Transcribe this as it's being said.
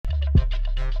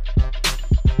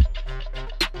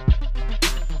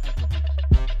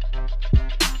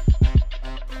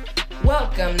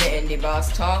Welcome to Indie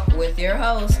Boss Talk with your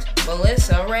host,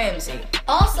 Melissa Ramsey.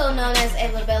 Also known as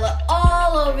Ava Bella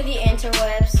all over the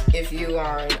interwebs. If you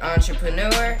are an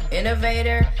entrepreneur,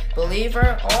 innovator,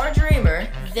 believer, or dreamer,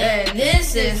 then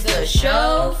this is the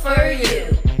show for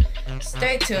you.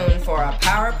 Stay tuned for a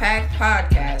power-packed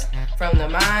podcast from the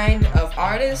mind of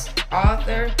artist,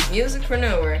 author,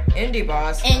 musicpreneur, indie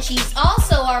boss. And she's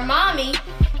also our mommy.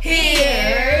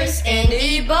 Here's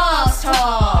Indie Boss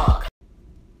Talk.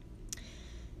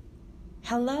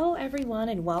 Hello, everyone,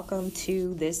 and welcome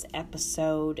to this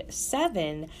episode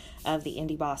 7 of the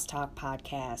Indie Boss Talk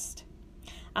podcast.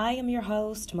 I am your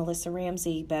host, Melissa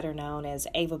Ramsey, better known as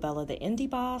Ava Bella the Indie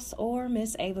Boss or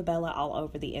Miss Ava Bella all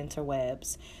over the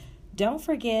interwebs. Don't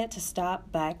forget to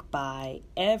stop back by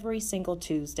every single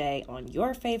Tuesday on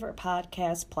your favorite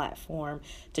podcast platform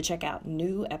to check out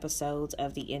new episodes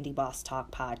of the Indie Boss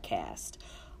Talk podcast.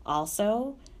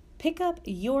 Also, pick up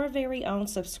your very own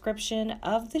subscription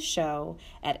of the show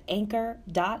at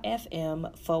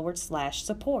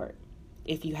anchor.fm/support.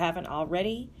 If you haven't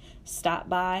already, stop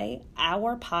by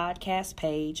our podcast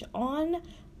page on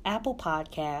Apple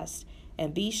Podcasts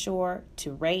and be sure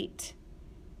to rate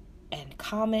and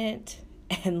comment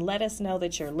and let us know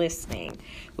that you're listening.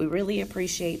 We really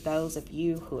appreciate those of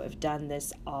you who have done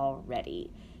this already.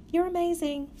 You're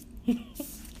amazing.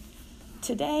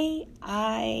 Today,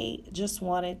 I just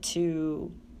wanted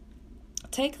to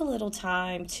take a little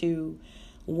time to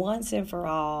once and for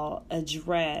all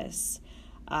address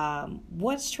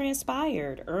what's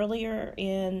transpired. Earlier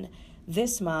in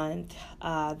this month,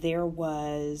 there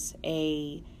was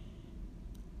a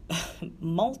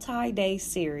multi-day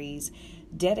series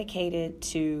dedicated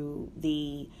to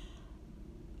the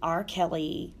R.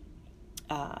 Kelly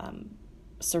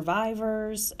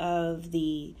survivors of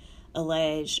the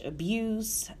alleged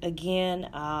abuse. Again,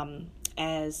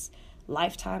 as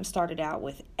Lifetime started out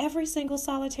with every single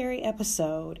solitary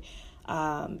episode,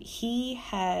 he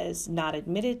has not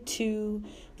admitted to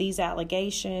these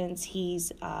allegations.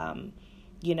 He's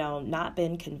not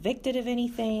been convicted of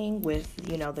anything with,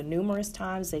 the numerous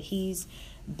times that he's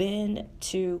been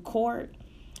to court.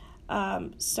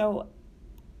 So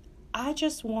I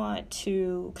just want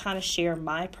to kind of share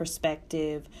my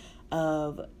perspective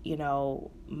of,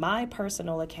 my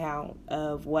personal account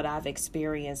of what I've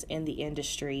experienced in the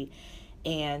industry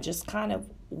and just kind of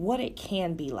what it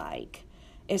can be like,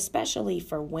 especially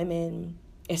for women,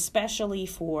 especially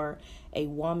for a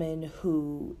woman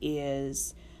who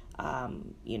is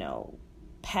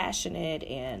passionate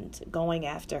and going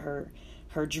after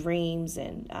her dreams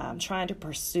and trying to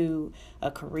pursue a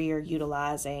career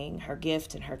utilizing her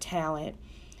gift and her talent.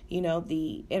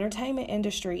 The entertainment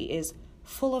industry is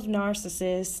full of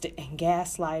narcissists and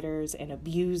gaslighters and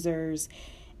abusers.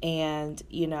 And,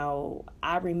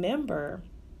 I remember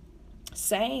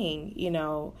saying,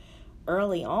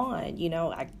 early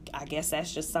on, I guess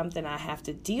that's just something I have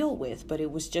to deal with, but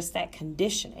it was just that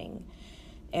conditioning.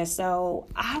 And so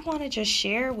I want to just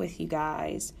share with you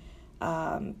guys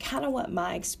kind of what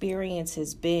my experience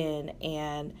has been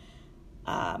and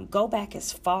go back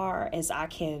as far as I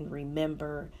can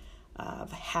remember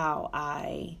of how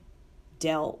I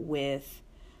dealt with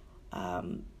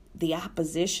the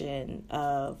opposition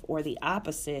of, or the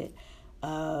opposite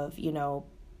of,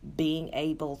 being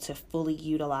able to fully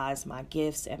utilize my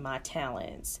gifts and my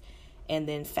talents. And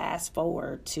then fast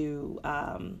forward to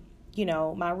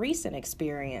my recent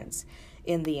experience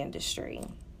in the industry.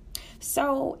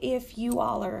 So if you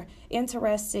all are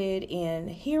interested in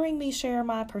hearing me share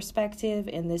my perspective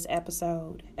in this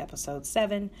episode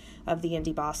 7 of the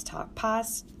Indie Boss Talk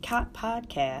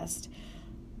podcast,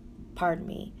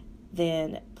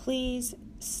 then please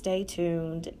stay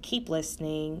tuned, keep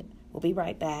listening. We'll be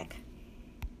right back.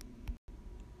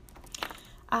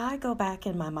 I go back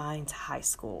in my mind to high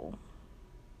school.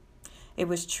 It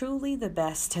was truly the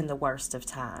best and the worst of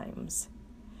times.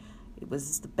 It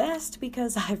was the best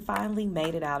because I finally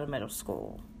made it out of middle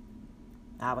school.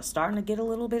 I was starting to get a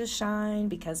little bit of shine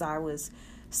because I was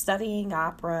studying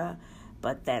opera,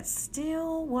 but that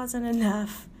still wasn't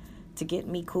enough to get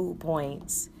me cool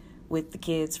points with the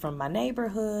kids from my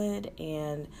neighborhood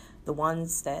and the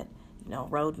ones that,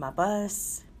 rode my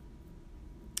bus.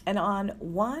 And on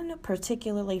one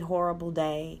particularly horrible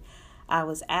day, I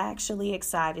was actually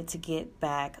excited to get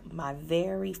back my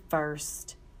very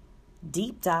first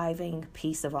deep diving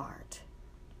piece of art.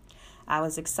 I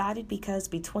was excited because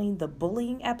between the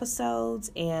bullying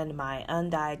episodes and my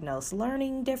undiagnosed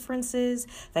learning differences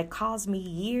that caused me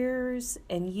years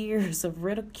and years of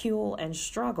ridicule and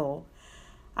struggle,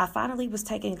 I finally was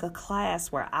taking a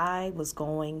class where I was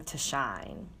going to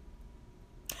shine.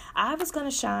 I was going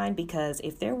to shine because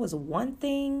if there was one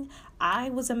thing I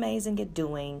was amazing at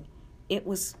doing, it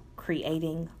was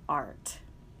creating art.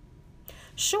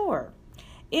 Sure,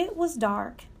 it was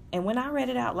dark, and when I read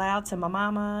it out loud to my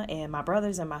mama and my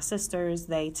brothers and my sisters,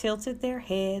 they tilted their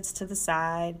heads to the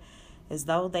side as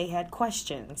though they had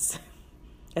questions,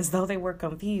 as though they were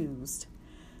confused.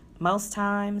 Most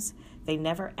times, they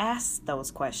never asked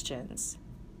those questions.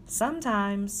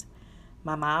 Sometimes,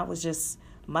 my mom would just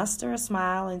muster a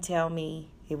smile and tell me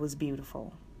it was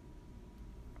beautiful.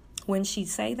 When she'd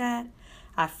say that,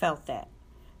 I felt that.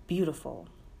 Beautiful.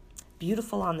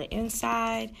 Beautiful on the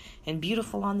inside and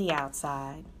beautiful on the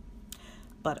outside.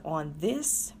 But on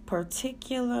this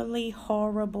particularly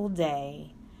horrible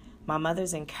day, my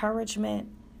mother's encouragement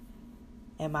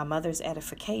and my mother's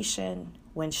edification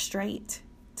went straight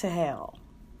to hell.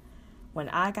 When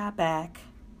I got back,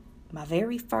 my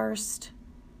very first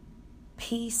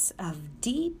piece of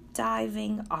deep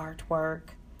diving artwork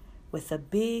with a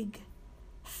big,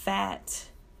 fat,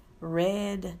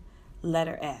 red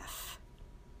letter F.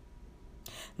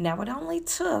 Now, it only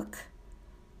took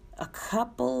a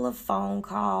couple of phone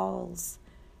calls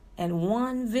and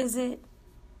one visit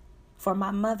for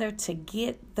my mother to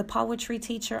get the poetry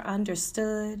teacher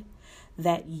understood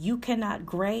that you cannot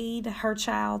grade her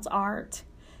child's art.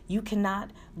 You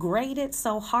cannot grade it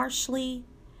so harshly,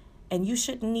 and you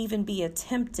shouldn't even be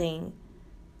attempting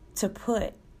to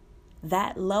put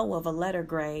that low of a letter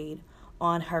grade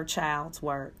on her child's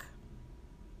work.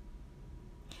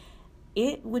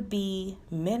 It would be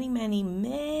many, many,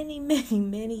 many, many,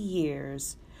 many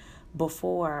years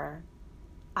before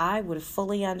I would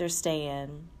fully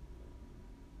understand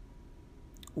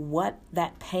what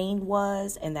that pain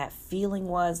was and that feeling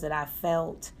was that I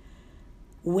felt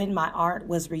when my art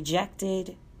was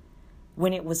rejected,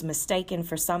 when it was mistaken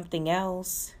for something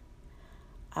else.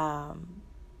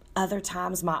 Other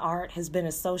times my art has been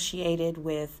associated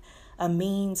with a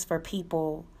means for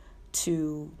people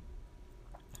to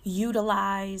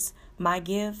utilize my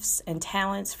gifts and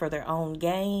talents for their own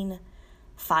gain,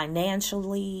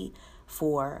 financially,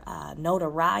 for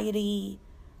notoriety,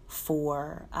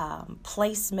 for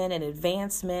placement and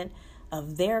advancement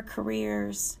of their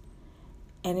careers.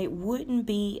 And it wouldn't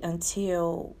be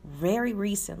until very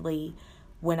recently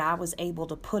when I was able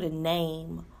to put a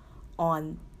name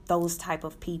on those type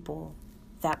of people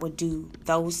that would do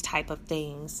those type of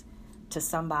things to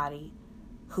somebody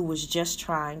who was just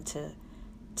trying to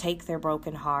take their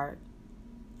broken heart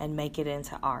and make it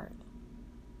into art.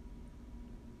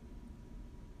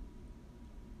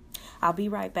 I'll be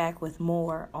right back with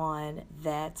more on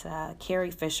that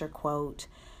Carrie Fisher quote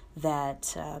that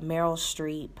Meryl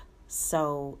Streep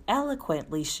so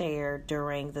eloquently shared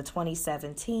during the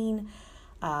 2017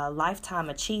 Lifetime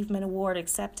Achievement Award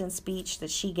acceptance speech that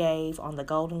she gave on the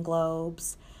Golden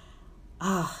Globes.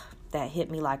 That hit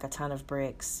me like a ton of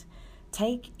bricks.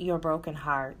 Take your broken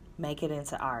heart, make it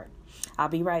into art. I'll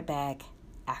be right back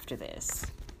after this.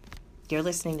 You're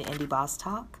listening to Indie Boss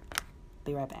Talk.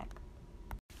 Be right back.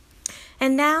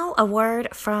 And now a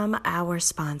word from our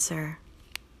sponsor.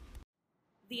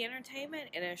 The entertainment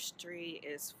industry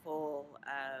is full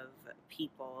of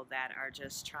people that are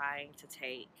just trying to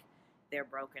take their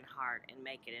broken heart and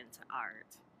make it into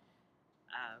art.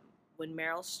 When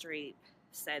Meryl Streep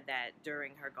said that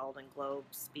during her Golden Globe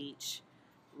speech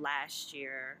last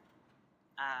year,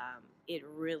 it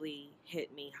really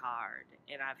hit me hard,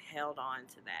 and I've held on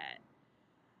to that.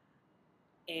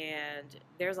 And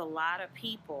there's a lot of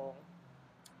people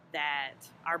that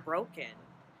are broken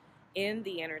in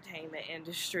the entertainment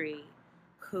industry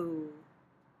who,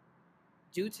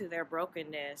 due to their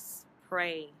brokenness,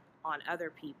 prey on other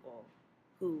people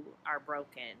who are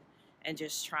broken and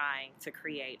just trying to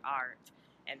create art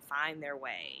and find their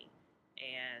way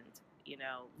and,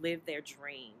 live their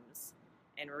dreams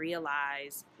and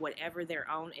realize whatever their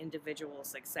own individual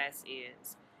success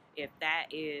is, if that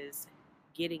is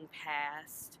getting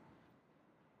past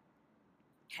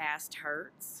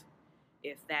hurts,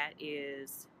 if that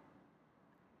is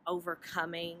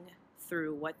overcoming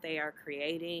through what they are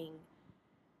creating,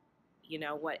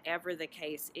 whatever the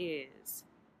case is,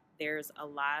 there's a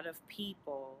lot of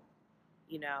people,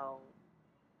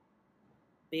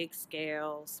 big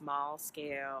scale, small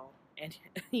scale, and,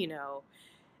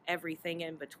 everything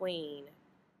in between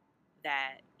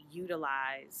that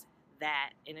utilize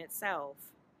that in itself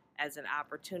as an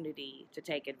opportunity to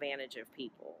take advantage of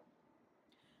people.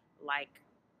 Like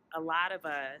a lot of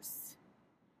us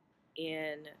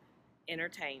in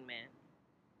entertainment,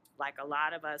 like a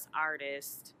lot of us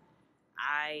artists,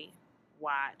 I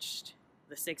watched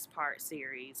the 6-part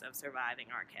series of Surviving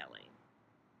R. Kelly.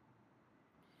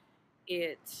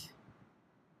 It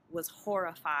was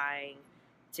horrifying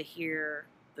to hear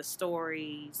the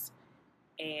stories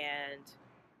and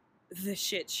the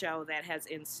shit show that has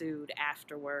ensued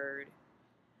afterward.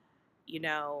 You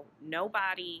know,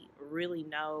 nobody really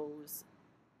knows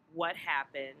what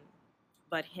happened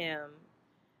but him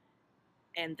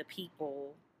and the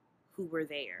people who were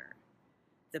there.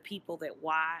 The people that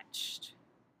watched,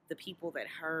 the people that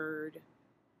heard,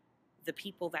 the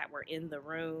people that were in the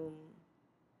room,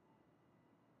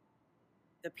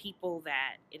 the people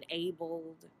that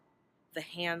enabled, the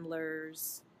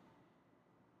handlers.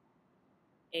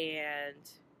 And,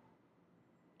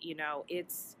 you know,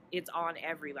 it's on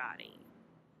everybody.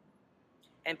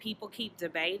 And people keep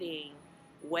debating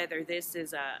whether this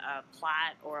is a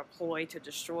plot or a ploy to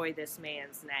destroy this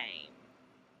man's name.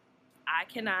 I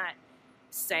cannot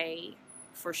say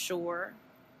for sure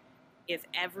if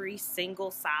every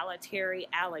single solitary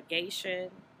allegation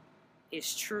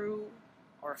is true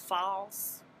or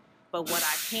false, but what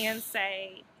I can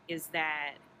say is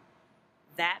that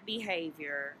that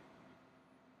behavior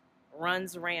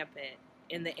runs rampant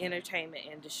in the entertainment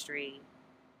industry,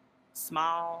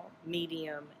 small,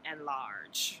 medium, and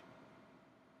large.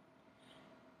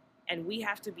 And we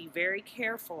have to be very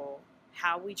careful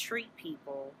how we treat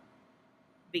people,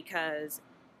 because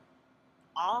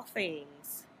all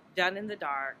things done in the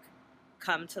dark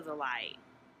come to the light.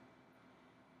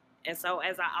 And so,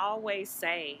 as I always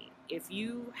say, if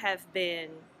you have been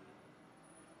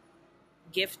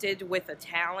gifted with a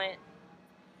talent,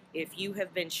 if you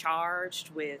have been charged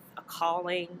with a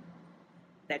calling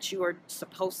that you are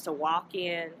supposed to walk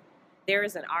in, there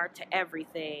is an art to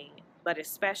everything, but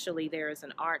especially there is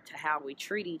an art to how we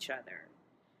treat each other.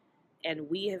 And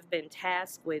we have been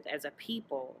tasked with, as a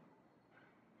people,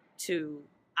 to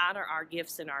honor our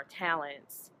gifts and our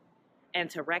talents and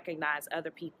to recognize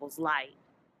other people's light,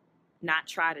 not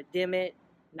try to dim it,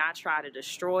 not try to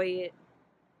destroy it,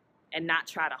 and not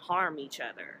try to harm each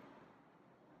other.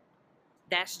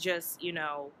 That's just, you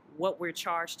know, what we're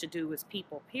charged to do as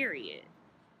people, period.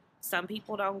 Some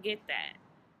people don't get that.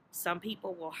 Some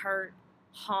people will hurt,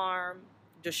 harm,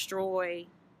 destroy,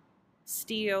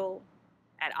 steal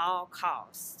at all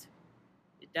costs.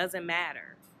 It doesn't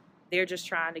matter. They're just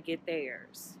trying to get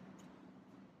theirs.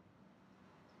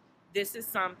 This is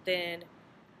something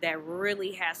that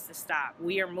really has to stop.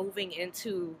 We are moving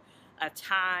into a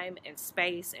time and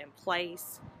space and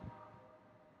place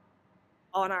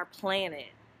on our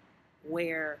planet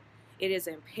where it is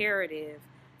imperative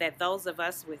that those of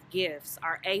us with gifts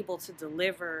are able to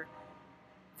deliver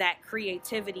that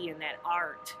creativity and that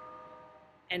art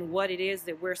and what it is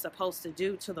that we're supposed to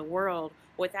do to the world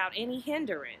without any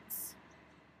hindrance.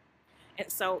 And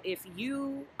so if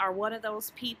you are one of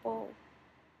those people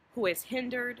who is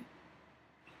hindered,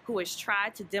 who has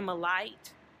tried to dim a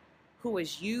light, who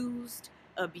has used,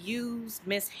 abused,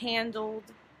 mishandled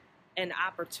an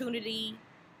opportunity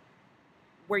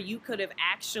where you could have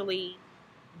actually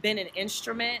been an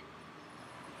instrument,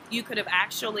 you could have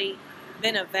actually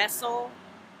been a vessel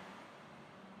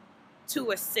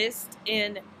to assist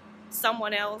in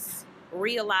someone else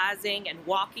realizing and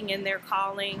walking in their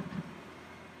calling,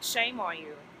 shame on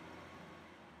you.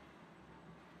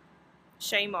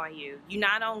 Shame on you. You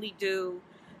not only do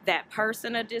that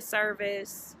person a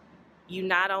disservice, you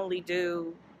not only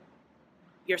do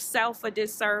yourself a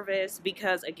disservice,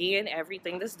 because again,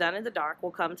 everything that's done in the dark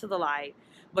will come to the light,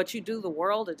 but you do the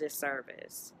world a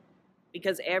disservice,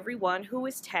 because everyone who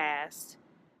is tasked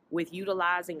with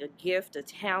utilizing a gift, a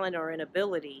talent, or an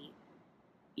ability,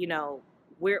 you know,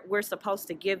 we're supposed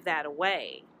to give that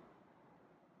away.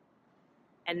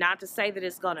 And not to say that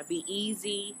it's going to be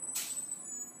easy.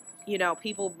 You know,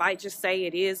 people might just say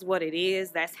it is what it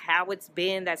is. That's how it's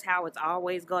been. That's how it's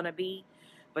always going to be.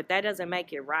 But that doesn't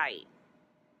make it right.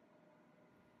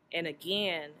 And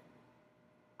again,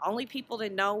 only people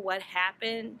that know what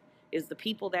happened is the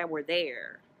people that were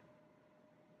there.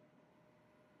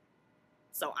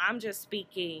 So I'm just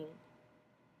speaking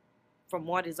from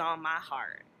what is on my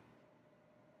heart.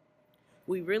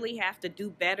 We really have to do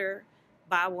better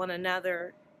by one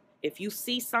another. If you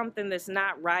see something that's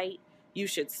not right, you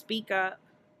should speak up.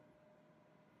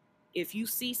 If you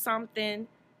see something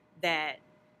that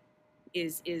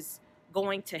is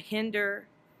going to hinder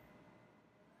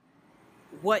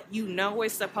what you know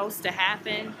is supposed to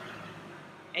happen,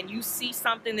 and you see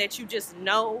something that you just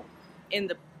know in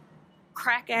the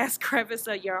crack-ass crevice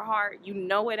of your heart, you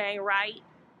know it ain't right,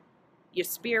 your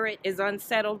spirit is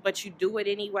unsettled, but you do it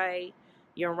anyway,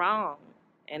 you're wrong.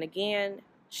 And again,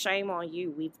 shame on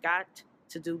you. We've got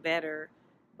to do better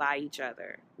by each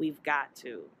other. We've got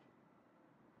to.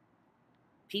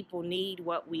 People need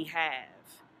what we have.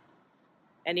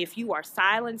 And if you are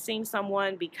silencing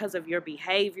someone because of your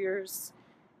behaviors,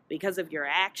 because of your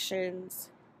actions,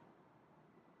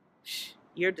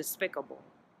 you're despicable.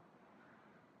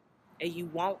 And you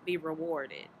won't be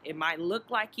rewarded. It might look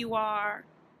like you are,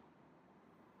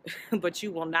 but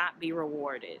you will not be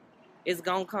rewarded. It's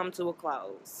going to come to a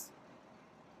close.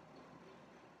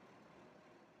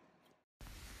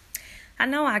 I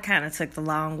know I kind of took the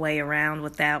long way around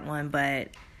with that one, but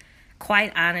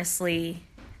quite honestly,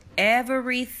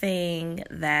 everything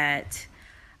that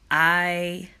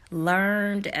I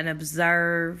learned and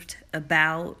observed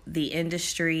about the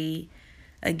industry,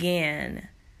 again,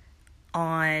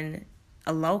 on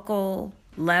a local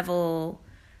level,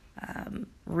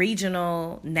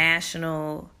 regional,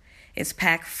 national, is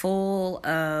packed full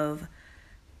of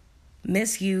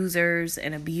misusers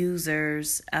and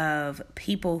abusers of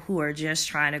people who are just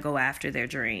trying to go after their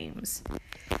dreams.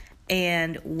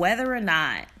 And whether or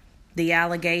not the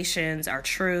allegations are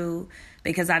true,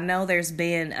 because I know there's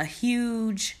been a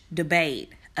huge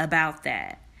debate about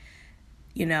that.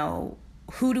 You know,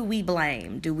 who do we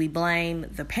blame? Do we blame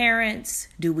the parents?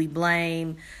 Do we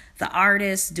blame the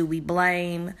artists? Do we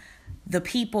blame the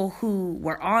people who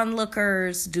were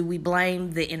onlookers? Do we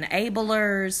blame the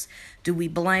enablers? Do we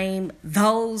blame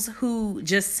those who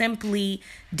just simply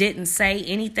didn't say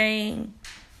anything?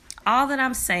 All that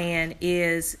I'm saying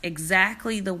is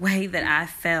exactly the way that I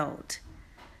felt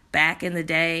back in the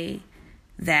day,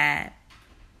 that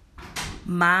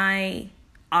my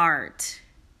art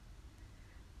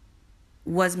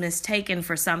was mistaken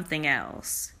for something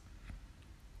else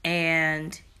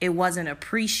and it wasn't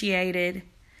appreciated.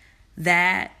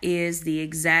 That is the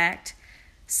exact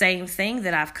same thing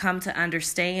that I've come to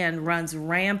understand runs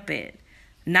rampant,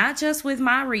 not just with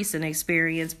my recent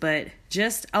experience, but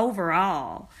just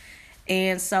overall.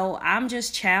 And so I'm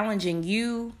just challenging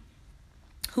you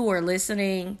who are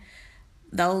listening,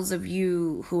 those of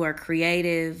you who are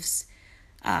creatives,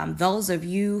 those of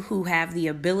you who have the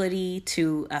ability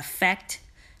to affect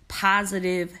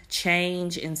positive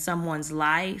change in someone's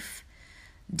life,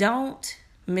 don't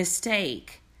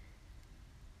mistake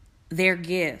their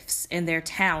gifts and their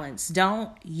talents.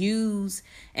 Don't use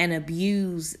and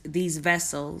abuse these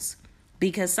vessels,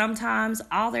 because sometimes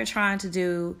all they're trying to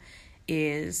do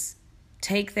is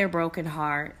take their broken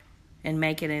heart and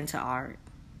make it into art.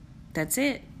 That's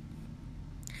it.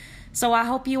 So I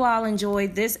hope you all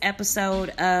enjoyed this episode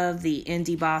of the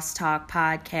Indie Boss Talk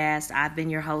podcast. I've been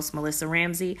your host, Melissa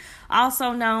Ramsey,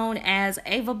 also known as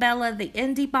Ava Bella, the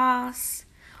Indie Boss,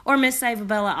 or Miss Ava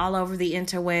Bella all over the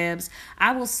interwebs.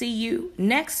 I will see you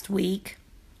next week.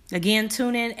 Again,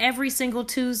 tune in every single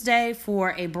Tuesday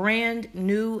for a brand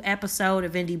new episode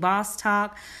of Indie Boss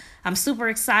Talk. I'm super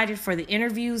excited for the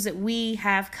interviews that we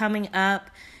have coming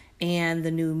up and the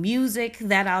new music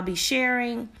that I'll be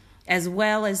sharing, as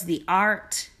well as the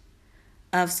art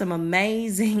of some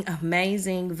amazing,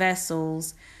 amazing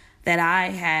vessels that I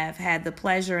have had the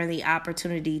pleasure and the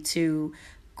opportunity to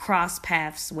cross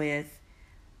paths with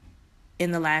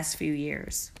in the last few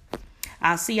years.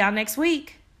 I'll see y'all next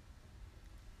week.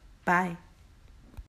 Bye.